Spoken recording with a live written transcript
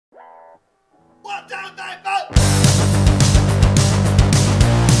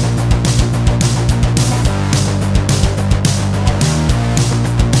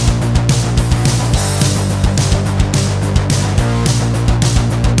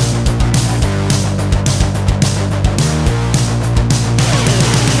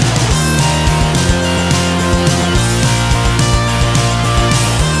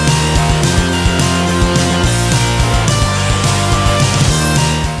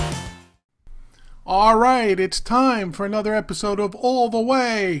All right, it's time for another episode of All the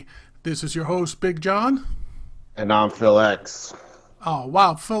Way. This is your host, Big John. And I'm Phil X. Oh,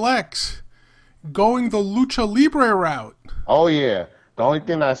 wow, Phil X. Going the Lucha Libre route. Oh, yeah. The only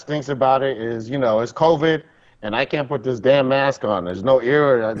thing that stinks about it is, it's COVID, and I can't put this damn mask on. There's no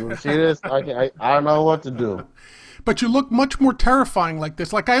ear. You see this? I don't know what to do. But you look much more terrifying like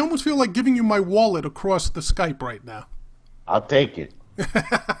this. Like, I almost feel like giving you my wallet across the Skype right now. I'll take it.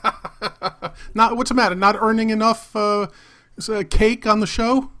 What's the matter? Not earning enough cake on the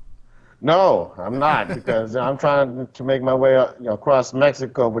show? No, I'm not, because I'm trying to make my way across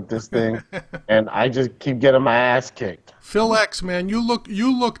Mexico with this thing, and I just keep getting my ass kicked. Phil X, man, you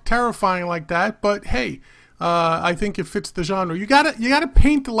look terrifying like that, but hey, I think it fits the genre. You gotta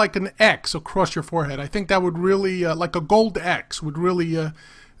paint like an X across your forehead. I think that would really, like a gold X, would really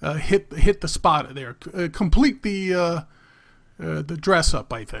hit the spot there. Complete the dress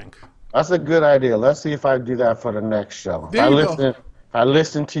up, I think. That's a good idea. Let's see if I do that for the next show. If I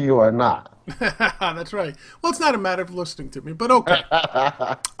listen to you or not. That's right. Well, it's not a matter of listening to me, but okay.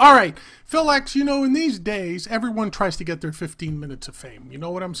 All right. Phil X, in these days, everyone tries to get their 15 minutes of fame. You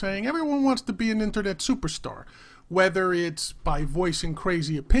know what I'm saying? Everyone wants to be an internet superstar, whether it's by voicing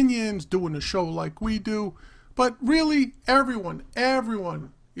crazy opinions, doing a show like we do, but really everyone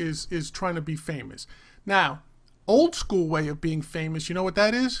is trying to be famous. Now, old school way of being famous, you know what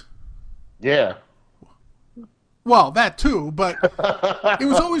that is? Yeah. Well, that too, but it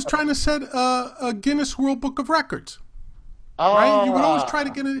was always trying to set a Guinness World Book of Records. Oh. Right? You would always try to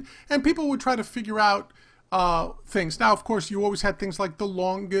get it, and people would try to figure out things. Now, of course, you always had things like the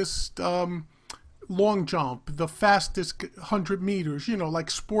longest long jump, the fastest 100 meters, like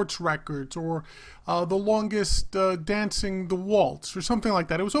sports records, or the longest dancing the waltz, or something like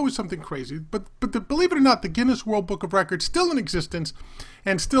that. It was always something crazy. But believe it or not, the Guinness World Book of Records still in existence,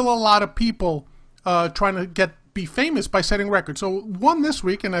 and still a lot of people trying to be famous by setting records. So one this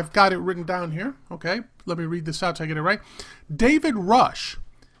week, and I've got it written down here. Okay, let me read this out so I get it right. David Rush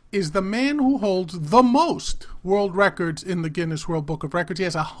is the man who holds the most world records in the Guinness World Book of Records. He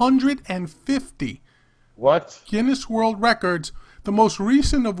has 150 Guinness World Records, the most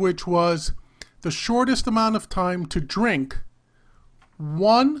recent of which was the shortest amount of time to drink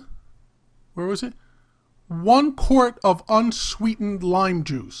one quart of unsweetened lime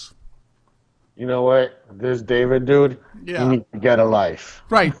juice. You know what? This David dude, yeah. You need to get a life.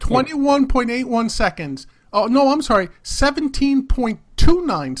 Right, 21.81 seconds. Oh, no, I'm sorry,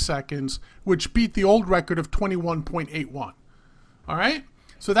 17.29 seconds, which beat the old record of 21.81. All right?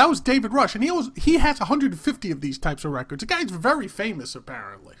 So that was David Rush, and he has 150 of these types of records. The guy's very famous,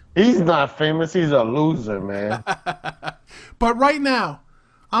 apparently. He's not famous. He's a loser, man. But right now,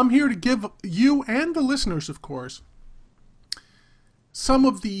 I'm here to give you and the listeners, of course, some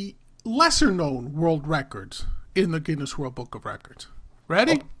of the lesser-known world records in the Guinness World Book of Records.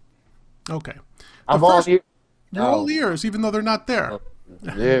 Ready? Okay. You're all ears, even though they're not there.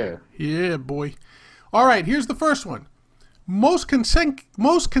 Yeah. Yeah, boy. All right, here's the first one. Most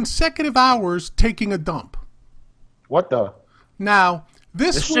consecutive hours taking a dump. What the? Now,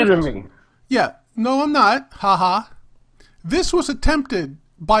 this was... shitting me. Yeah. No, I'm not. Haha. This was attempted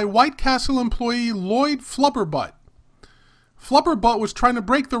by White Castle employee Lloyd Flubberbutt. Flubberbutt was trying to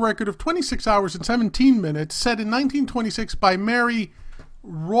break the record of 26 hours and 17 minutes set in 1926 by Mary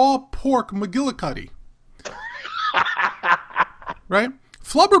Raw Pork McGillicuddy. Right?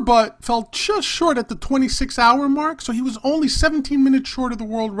 Flubberbutt fell just short at the 26-hour mark, so he was only 17 minutes short of the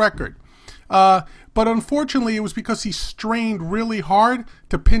world record. But unfortunately, it was because he strained really hard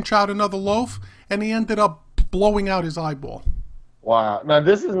to pinch out another loaf, and he ended up blowing out his eyeball. Wow. Now,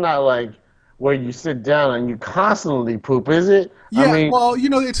 this is not like where you sit down and you constantly poop, is it? Yeah, well,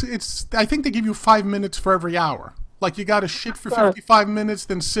 it's. I think they give you 5 minutes for every hour. Like, you got to shit for 55 minutes,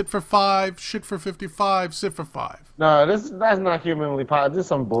 then sit for 5, shit for 55, sit for 5. No, that's not humanly possible. This is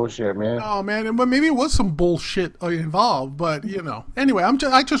some bullshit, man. Oh, man. Well, maybe it was some bullshit involved, but, Anyway,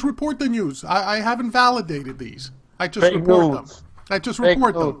 I just report the news. I haven't validated these. I just Fake report news. them. I just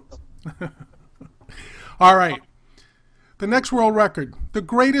report them. All right. The next world record. The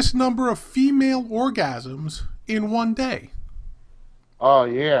greatest number of female orgasms in one day. Oh,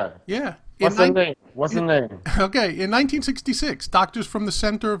 yeah. Yeah. What's the name? What's the name? Okay, in 1966, doctors from the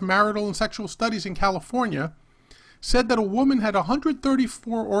Center of Marital and Sexual Studies in California said that a woman had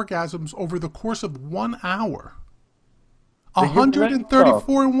 134 orgasms over the course of 1 hour.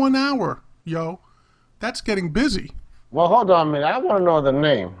 134 in 1 hour, yo. That's getting busy. Well, hold on a minute. I want to know the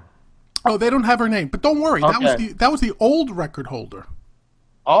name. Oh, they don't have her name, but don't worry. Okay. That was the old record holder.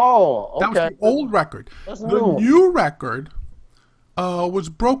 Oh, okay. That was the old record. The new record was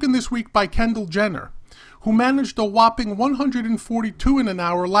broken this week by Kendall Jenner, who managed a whopping 142 in an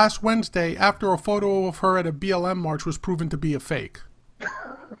hour last Wednesday after a photo of her at a BLM march was proven to be a fake.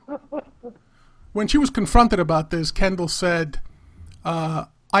 When she was confronted about this, Kendall said, I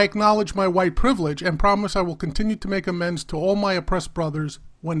acknowledge my white privilege and promise I will continue to make amends to all my oppressed brothers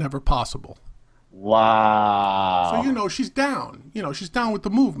whenever possible. Wow. So, she's down. She's down with the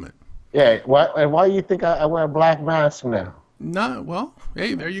movement. Yeah. Why do you think I wear a black mask now? No, well,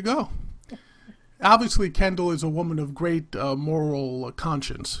 hey, there you go. Obviously, Kendall is a woman of great moral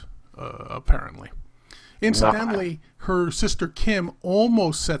conscience, apparently. Incidentally, her sister Kim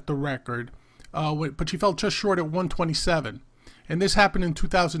almost set the record, but she fell just short at 127. And this happened in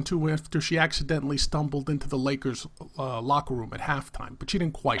 2002 after she accidentally stumbled into the Lakers' locker room at halftime, but she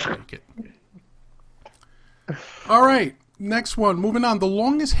didn't quite make it. All right, next one. Moving on. The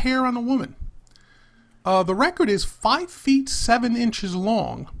longest hair on a woman. The record is 5 feet 7 inches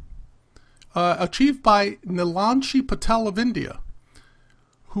long, achieved by Nilanshi Patel of India,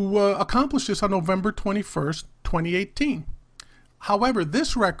 who accomplished this on November 21st, 2018. However,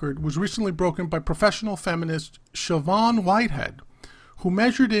 this record was recently broken by professional feminist Siobhan Whitehead, who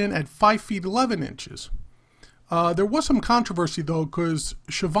measured in at 5 feet 11 inches. There was some controversy, though, because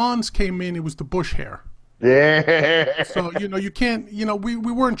Siobhan's came in, it was the bush hair. Yeah. So, you can't, we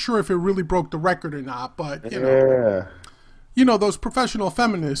weren't sure if it really broke the record or not, but, those professional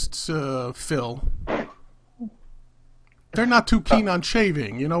feminists, Phil, they're not too keen on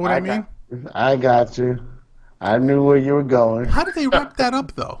shaving, you know what I mean? I got you. I knew where you were going. How do they wrap that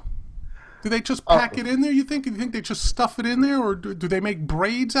up, though? Do they just pack it in there, you think? Do you think they just stuff it in there, or do they make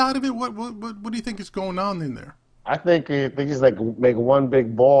braids out of it? What do you think is going on in there? I think they just make one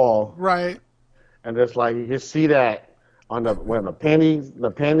big ball. Right. And it's like you can see that on the panties,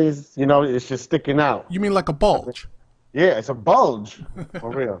 it's just sticking out. You mean like a bulge? Yeah, it's a bulge,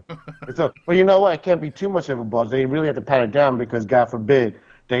 for real. But you know what? It can't be too much of a bulge. They really have to pat it down because, God forbid,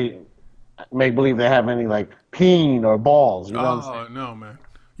 they make believe they have any peen or balls. You know what I'm saying? No, man,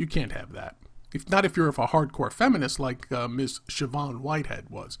 you can't have that. If you're a hardcore feminist like Ms. Siobhan Whitehead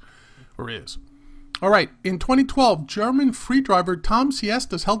was or is. All right, in 2012, German free driver Tom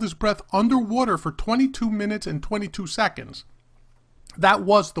Siestas held his breath underwater for 22 minutes and 22 seconds. That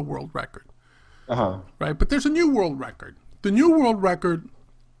was the world record. Right, but there's a new world record. The new world record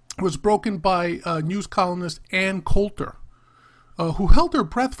was broken by news columnist Ann Coulter, who held her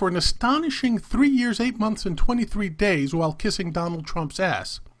breath for an astonishing 3 years, 8 months, and 23 days while kissing Donald Trump's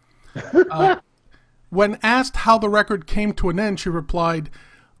ass. When asked how the record came to an end, she replied,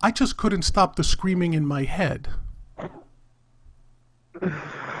 I just couldn't stop the screaming in my head.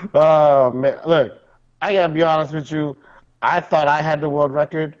 Oh, man. Look, I got to be honest with you. I thought I had the world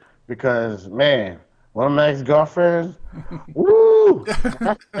record because, man, one of my ex-girlfriends, woo!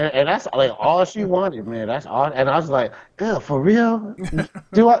 And that's all she wanted, man. That's all. And I was like, girl, for real?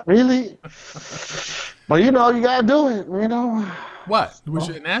 Do I really? But, you got to do it, What? Was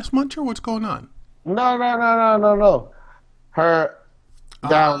it an ass muncher? What's going on? No. Her...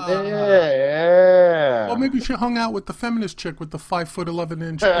 down there. Well, maybe she hung out with the feminist chick with the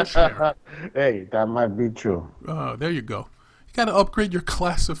 5'11" bush hair. Hey, that might be true. There you go. You got to upgrade your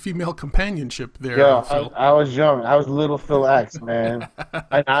class of female companionship there. Yeah, Phil. I was young. I was little Phil X, man.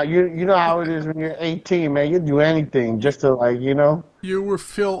 And you know how it is when you're 18, man. You do anything just to You were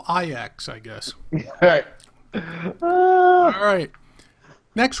Phil IX, I guess. Right. All right.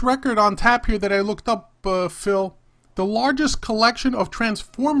 Next record on tap here that I looked up, Phil. The largest collection of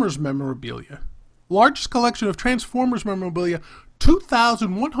Transformers memorabilia.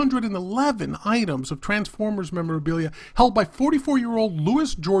 2,111 items of Transformers memorabilia held by 44-year-old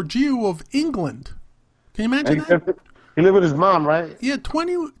Louis Georgiou of England. Can you imagine that? He lived with his mom, right? Yeah,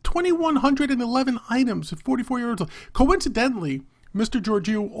 2,111 items at 44 years old. Coincidentally, Mr.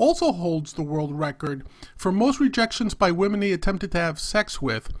 Georgiou also holds the world record for most rejections by women he attempted to have sex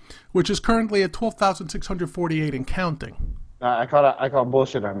with, which is currently at 12,648 and counting. I call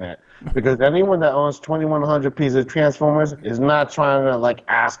bullshit on that because anyone that owns 2,100 pieces of Transformers is not trying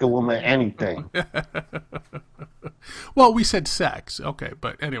to ask a woman anything. Well, we said sex, okay,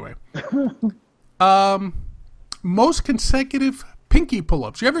 but anyway. Most consecutive pinky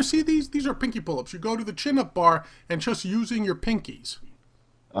pull-ups. You ever see these? These are pinky pull-ups. You go to the chin-up bar and just using your pinkies,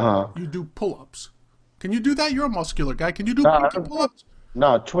 you do pull-ups. Can you do that? You're a muscular guy. Can you do pinky pull-ups?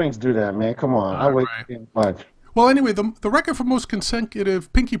 No, twinks do that, man. Come on. I wait too much. Well, anyway, the record for most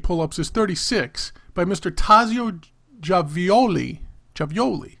consecutive pinky pull-ups is 36 by Mr. Tazio Javioli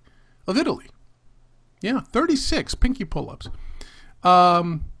of Italy. Yeah, 36 pinky pull-ups.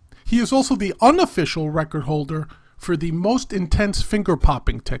 He is also the unofficial record holder for the most intense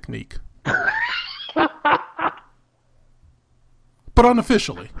finger-popping technique. But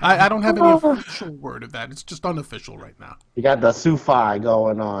unofficially. I don't have any official word of that. It's just unofficial right now. You got the Sufi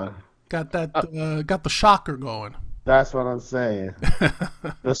going on. Got that. Got the shocker going. That's what I'm saying.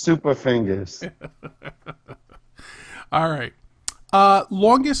 The super fingers. All right.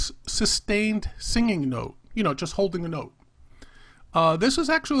 Longest sustained singing note. You know, just holding a note. This is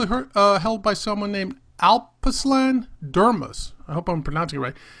actually held by someone named Alpaslan Durmas. I hope I'm pronouncing it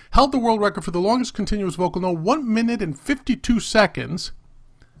right. Held the world record for the longest continuous vocal note, 1 minute and 52 seconds,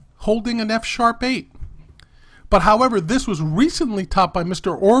 holding an F sharp 8. But however, this was recently topped by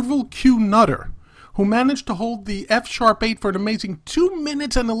Mr. Orville Q. Nutter, who managed to hold the F sharp 8 for an amazing 2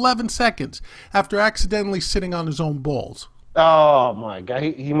 minutes and 11 seconds after accidentally sitting on his own balls. Oh my God,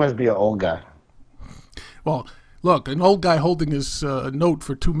 he must be an old guy. Well, look, an old guy holding his note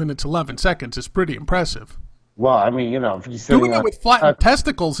for 2 minutes 11 seconds is pretty impressive. Well, I mean, you know, if you're doing it with flattened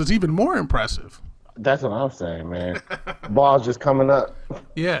testicles is even more impressive. That's what I'm saying, man. Balls just coming up.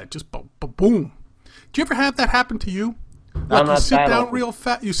 Yeah, just boom. Do you ever have that happen to you? Like you sit down real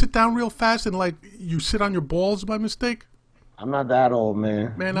fast. You sit down real fast and like you sit on your balls by mistake. I'm not that old,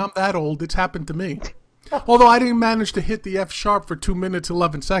 man. Man, I'm that old. It's happened to me. Although I didn't manage to hit the F sharp for 2 minutes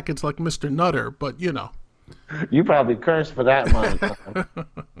 11 seconds like Mr. Nutter, but you know. You probably cursed for that amount of time.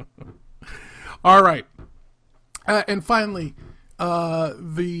 All right, and finally,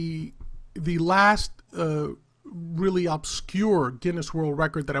 the last really obscure Guinness World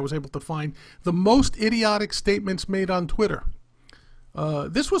Record that I was able to find: the most idiotic statements made on Twitter.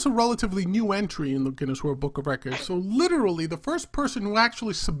 This was a relatively new entry in the Guinness World Book of Records. So literally, the first person who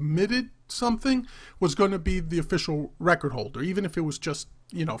actually submitted something was going to be the official record holder, even if it was just,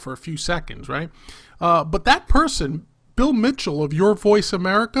 you know, for a few seconds, right? But that person, Bill Mitchell of Your Voice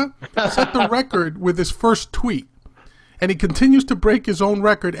America, set the record with his first tweet. And he continues to break his own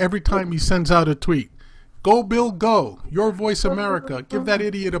record every time he sends out a tweet. Go, Bill, go. Your Voice America. Give that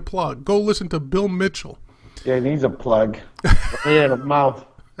idiot a plug. Go listen to Bill Mitchell. Yeah, he needs a plug. Right in the mouth.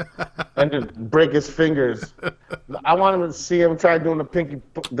 And to break his fingers. I want him to see him try doing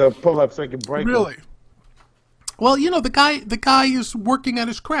the pull-up so he can break Really? them. Well, you know, the guy is working at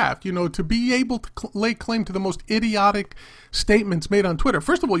his craft, you know, to be able to lay claim to the most idiotic statements made on Twitter.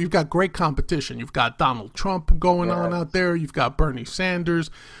 First of all, you've got great competition. You've got Donald Trump going on out there. You've got Bernie Sanders.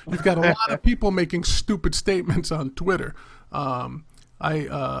 You've got a lot of people making stupid statements on Twitter.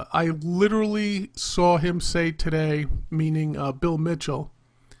 I literally saw him say today, meaning Bill Mitchell,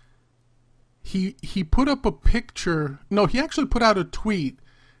 he put up a picture. No, he actually put out a tweet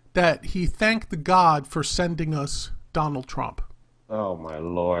that he thanked the God for sending us Donald Trump. Oh my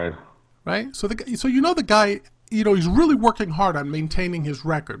Lord! Right. So you know the guy, you know, he's really working hard on maintaining his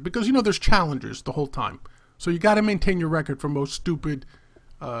record because you know there's challengers the whole time. So you got to maintain your record for most stupid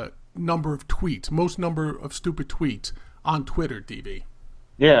number of tweets, most number of stupid tweets on Twitter, DB.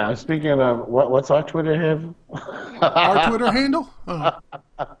 Yeah. Speaking of what's our Twitter handle? Our Twitter handle?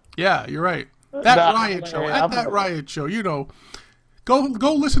 Yeah, you're right. That riot show. At that riot show, you know.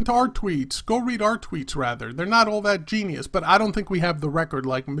 Go listen to our tweets. Go read our tweets, rather. They're not all that genius, but I don't think we have the record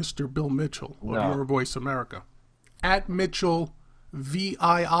like Mr. Bill Mitchell of Your Voice America. At Mitchell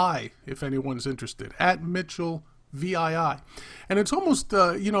VII, if anyone's interested. At Mitchell VII. And it's almost,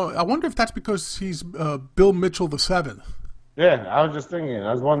 you know, I wonder if that's because he's Bill Mitchell the 7th. Yeah, I was just thinking.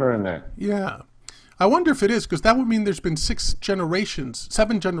 I was wondering that. Yeah. I wonder if it is, because that would mean there's been 7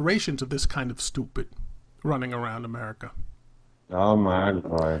 generations of this kind of stupid running around America. Oh my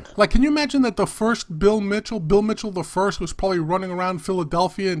Lord! Like, can you imagine that the first Bill Mitchell the first, was probably running around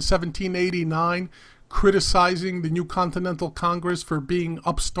Philadelphia in 1789, criticizing the New Continental Congress for being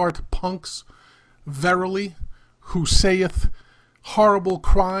upstart punks, verily, who saith horrible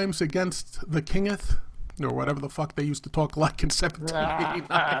crimes against the kingeth, or whatever the fuck they used to talk like in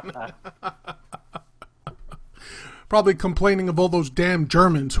 1789. Probably complaining of all those damn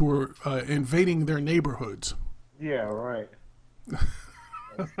Germans who were invading their neighborhoods. Yeah, right.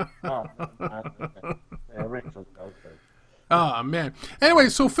 Ah, man. Anyway,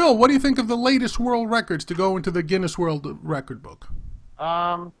 so Phil, what do you think of the latest world records to go into the Guinness World Record book?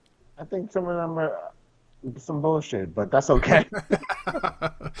 I think some of them some bullshit, but that's okay.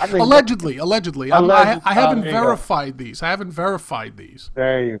 I think Allegedly. alleged. I haven't There you go. verified these. I haven't verified these.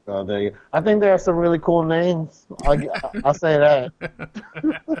 There you go. There you. I think there are some really cool names. I'll say that.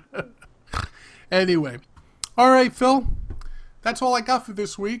 Anyway. All right, Phil. That's all I got for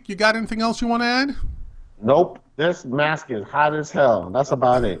this week. You got anything else you want to add? Nope. This mask is hot as hell. That's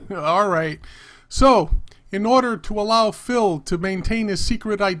about it. All right. So, in order to allow Phil to maintain his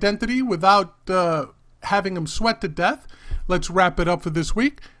secret identity without having him sweat to death, let's wrap it up for this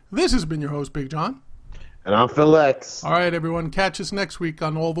week. This has been your host, Big John. And I'm Phil X. All right, everyone. Catch us next week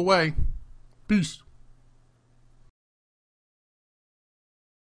on All the Way. Peace.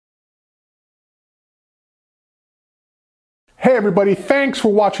 Hey everybody, thanks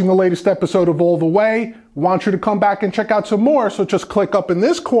for watching the latest episode of All the Way. Want you to come back and check out some more, so just click up in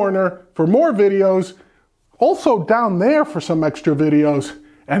this corner for more videos. Also down there for some extra videos.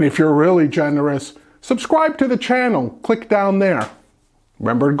 And if you're really generous, subscribe to the channel. Click down there.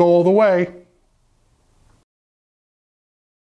 Remember to go all the way.